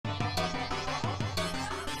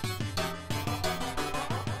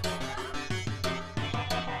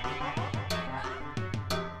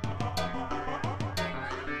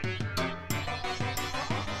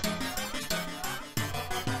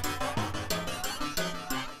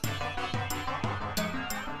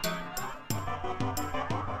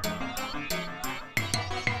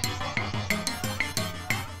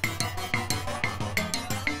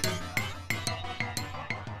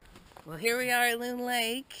here we are at Loon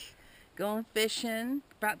Lake, going fishing.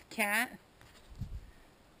 Brought the cat.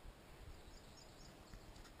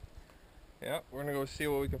 Yep, we're gonna go see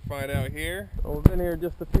what we can find out here. Well, we've been here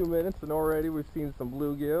just a few minutes and already we've seen some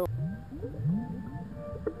bluegill.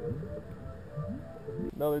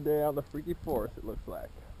 Another day out in the freaky forest, it looks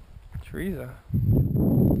like. Teresa.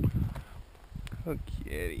 Good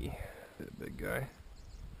kitty. That big guy.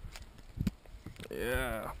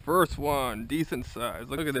 Yeah, first one, decent size.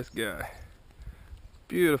 Look at this guy.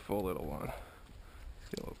 Beautiful little one. Let's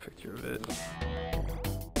get a little picture of it.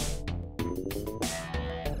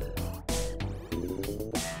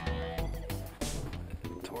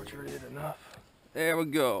 Tortured it enough. There we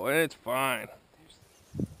go, and it's fine.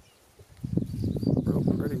 Real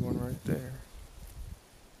pretty one right there.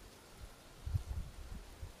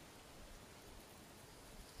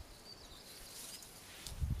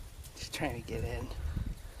 Just trying to get in.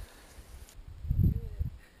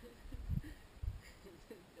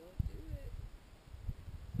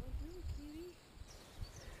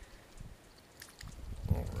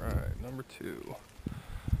 Alright, number 2.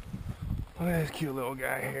 Look at this cute little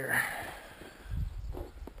guy here.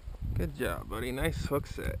 Good job, buddy. Nice hook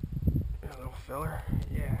set. There, little feller.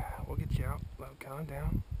 Yeah, we'll get you out. Calm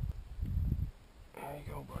down. There you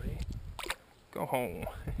go, buddy. Go home.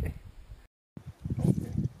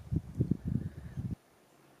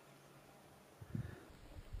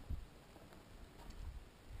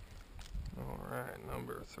 Alright,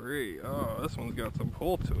 number 3. Oh, this one's got some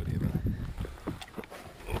pull to it even.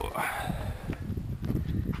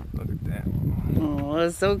 Look at that one. Oh,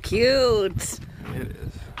 it's so cute. It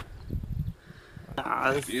is.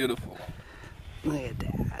 Oh, It's beautiful. Look at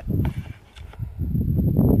that.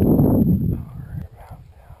 Alright, mouth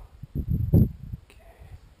now. Okay.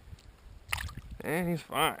 And he's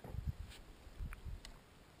fine.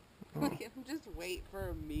 Look at him just wait for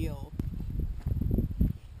a meal.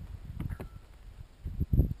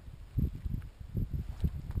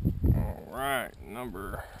 Alright,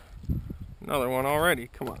 another one already.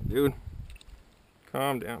 Come on, dude.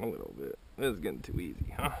 Calm down a little bit. This is getting too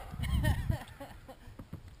easy, huh?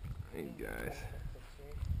 Hey guys.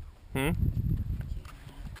 Okay,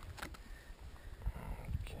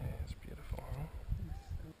 it's beautiful, huh?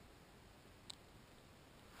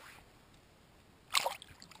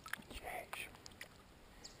 Jeez.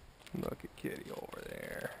 Look at Kitty over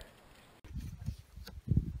there.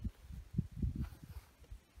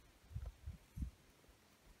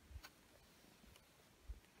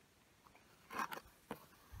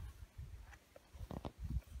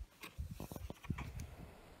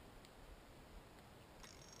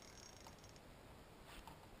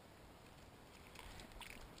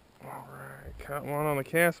 Alright, caught one on the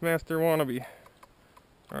Castmaster wannabe.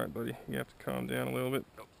 Alright, buddy, you have to calm down a little bit.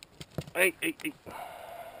 Hey, hey, hey.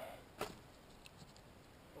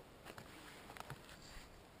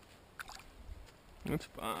 It's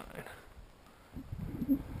fine.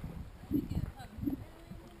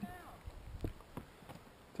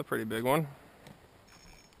 It's a pretty big one.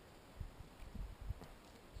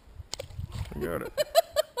 You got it.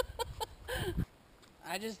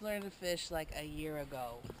 I just learned to fish like a year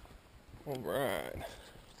ago. Alright.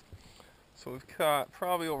 So we've caught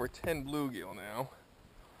probably over 10 bluegill now.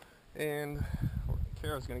 And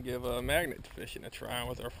Kara's going to give magnet fishing a try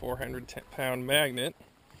with our 400-pound magnet.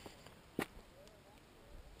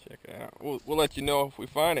 Check it out. We'll let you know if we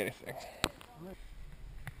find anything.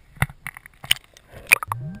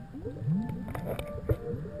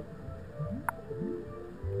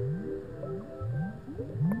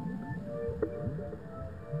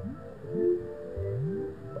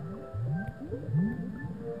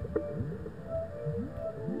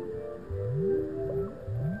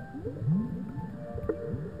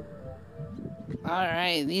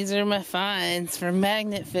 Alright, these are my finds for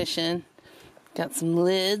magnet fishing. Got some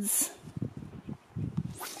lids.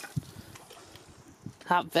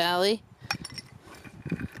 Hop Valley.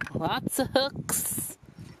 Lots of hooks.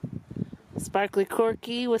 Sparkly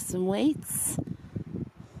corky with some weights.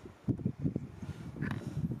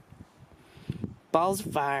 Balls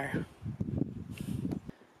of fire.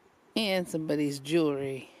 And somebody's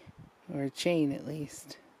jewelry. Or a chain at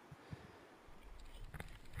least.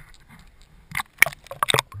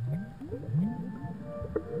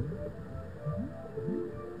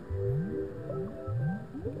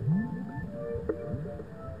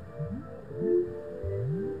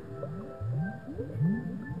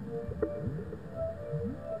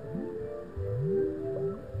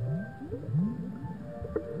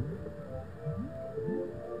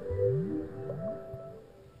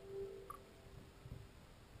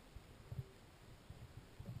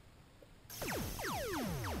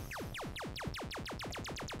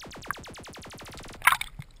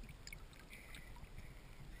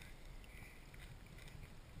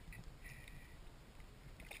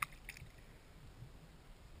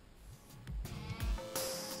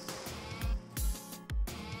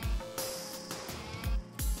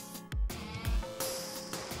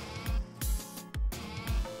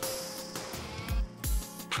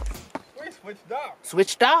 Switch docks.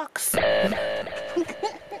 Switch docks.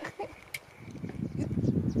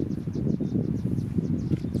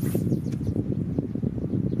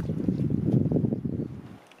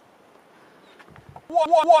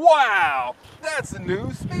 Wow! That's a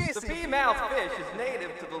new species! The peamouth fish is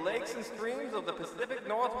native to the lakes and streams of the Pacific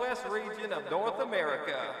Northwest region of North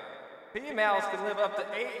America. Peamouths can live up to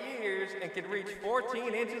 8 years and can reach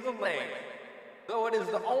 14 inches of length. Though it is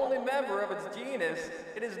the only member of its genus,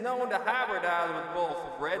 it is known to hybridize with both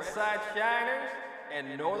red-side shiners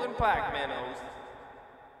and northern pike minnows.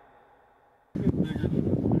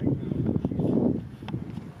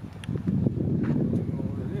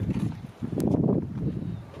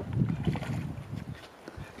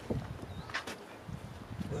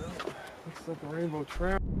 Looks like a rainbow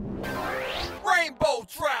trout. Rainbow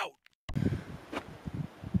trout! What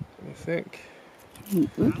do you think?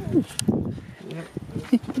 Yep.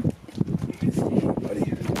 Buddy.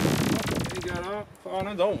 He got off on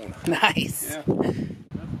his own. Nice. Yeah. That's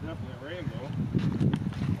definitely a rainbow.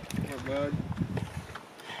 Poor bud.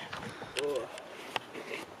 Ugh.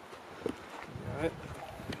 Got it?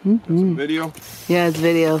 That's a video. Yeah, it's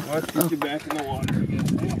video. Let's get you back in the water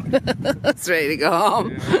again. It's ready to go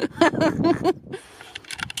home. Yeah.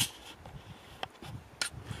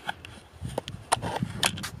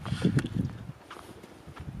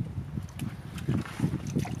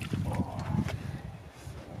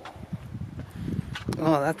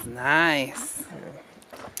 Oh, that's nice.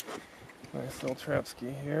 Nice little trap ski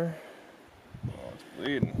here. Oh, it's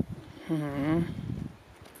bleeding. Mm-hmm. I'm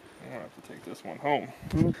gonna have to take this one home.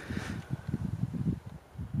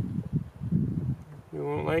 You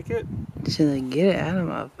won't like it? Should I get it out of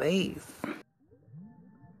my face?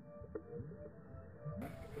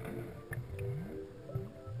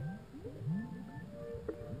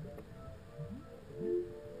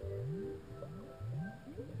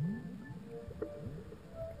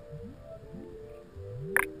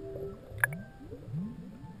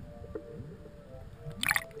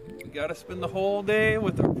 You gotta spend the whole day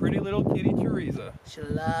with our pretty little kitty Teresa. She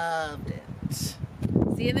loved it.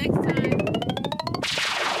 See you next time.